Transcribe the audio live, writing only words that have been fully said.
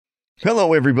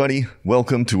Hello everybody,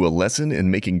 welcome to a lesson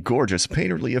in making gorgeous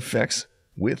painterly effects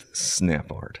with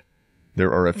SnapArt.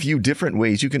 There are a few different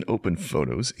ways you can open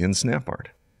photos in SnapArt.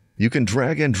 You can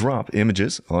drag and drop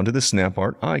images onto the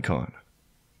SnapArt icon.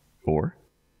 Or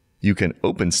you can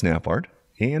open SnapArt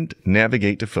and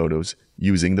navigate to photos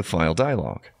using the File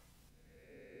dialog.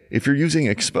 If you're using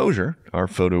Exposure, our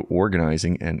photo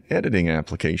organizing and editing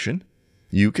application,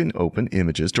 you can open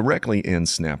images directly in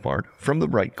SnapArt from the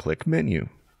right-click menu.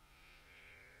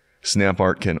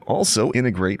 SnapArt can also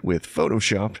integrate with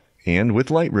Photoshop and with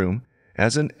Lightroom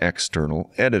as an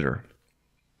external editor.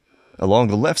 Along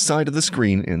the left side of the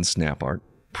screen in SnapArt,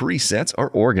 presets are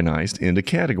organized into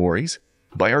categories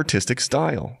by artistic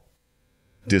style.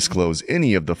 Disclose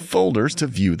any of the folders to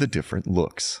view the different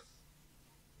looks.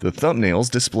 The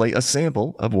thumbnails display a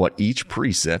sample of what each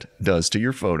preset does to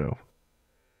your photo.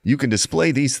 You can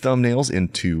display these thumbnails in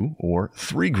 2 or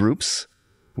 3 groups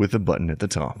with a button at the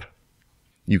top.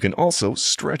 You can also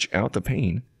stretch out the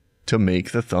pane to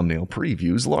make the thumbnail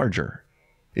previews larger.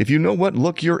 If you know what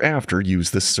look you're after, use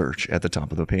the search at the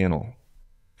top of the panel.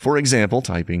 For example,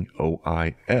 typing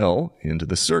OIL into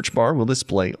the search bar will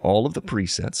display all of the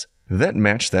presets that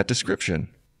match that description.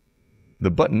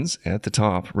 The buttons at the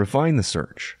top refine the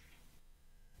search.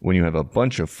 When you have a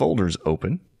bunch of folders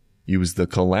open, use the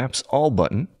Collapse All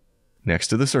button next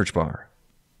to the search bar.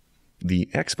 The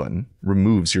X button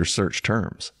removes your search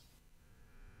terms.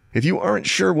 If you aren't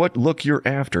sure what look you're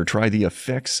after, try the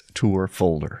Effects Tour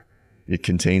folder. It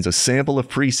contains a sample of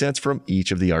presets from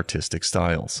each of the artistic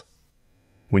styles.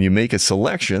 When you make a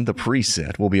selection, the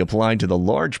preset will be applied to the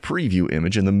large preview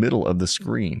image in the middle of the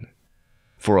screen.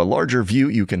 For a larger view,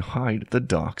 you can hide the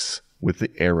docks with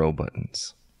the arrow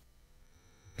buttons.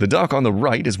 The dock on the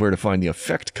right is where to find the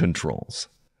effect controls.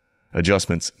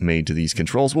 Adjustments made to these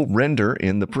controls will render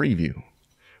in the preview.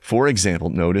 For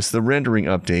example, notice the rendering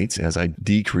updates as I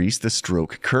decrease the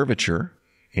stroke curvature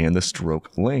and the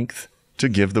stroke length to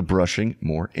give the brushing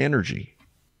more energy.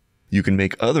 You can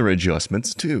make other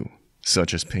adjustments too,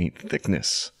 such as paint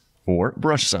thickness or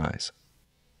brush size.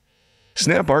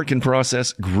 SnapArt can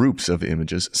process groups of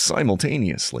images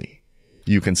simultaneously.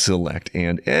 You can select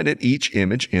and edit each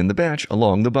image in the batch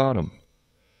along the bottom.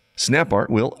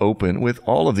 SnapArt will open with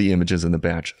all of the images in the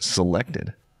batch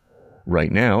selected.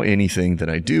 Right now, anything that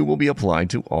I do will be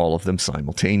applied to all of them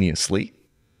simultaneously.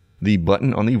 The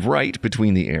button on the right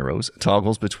between the arrows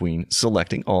toggles between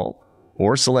selecting all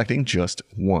or selecting just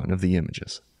one of the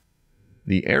images.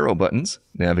 The arrow buttons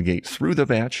navigate through the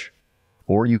batch,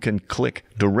 or you can click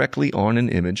directly on an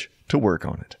image to work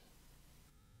on it.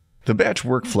 The batch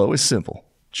workflow is simple.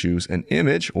 Choose an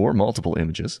image or multiple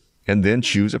images, and then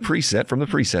choose a preset from the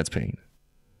presets pane.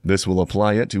 This will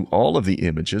apply it to all of the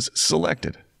images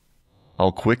selected.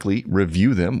 I'll quickly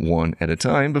review them one at a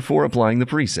time before applying the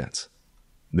presets.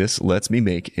 This lets me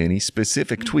make any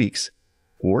specific tweaks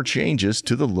or changes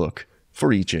to the look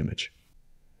for each image.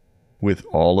 With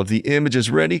all of the images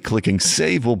ready, clicking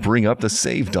Save will bring up the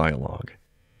Save dialog.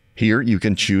 Here you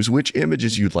can choose which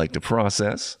images you'd like to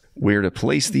process, where to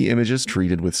place the images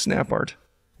treated with SnapArt,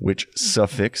 which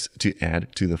suffix to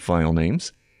add to the file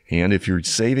names, and if you're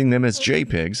saving them as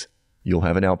JPEGs, you'll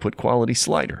have an output quality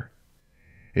slider.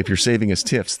 If you're saving as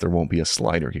TIFFs, there won't be a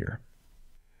slider here.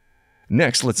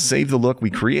 Next, let's save the look we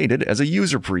created as a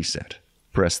user preset.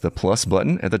 Press the plus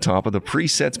button at the top of the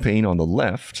presets pane on the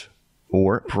left,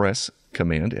 or press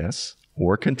Command S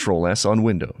or Control S on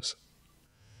Windows.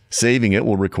 Saving it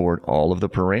will record all of the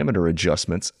parameter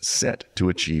adjustments set to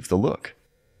achieve the look.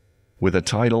 With a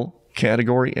title,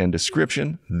 category, and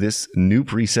description, this new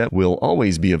preset will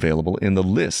always be available in the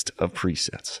list of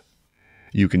presets.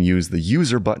 You can use the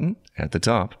User button at the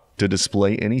top to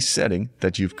display any setting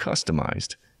that you've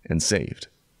customized and saved.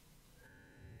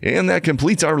 And that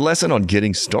completes our lesson on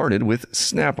getting started with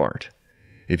SnapArt.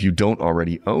 If you don't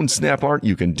already own SnapArt,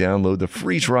 you can download the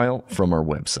free trial from our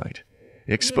website,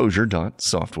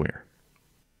 exposure.software.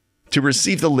 To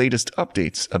receive the latest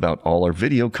updates about all our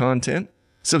video content,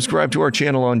 subscribe to our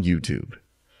channel on YouTube.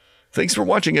 Thanks for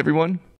watching, everyone.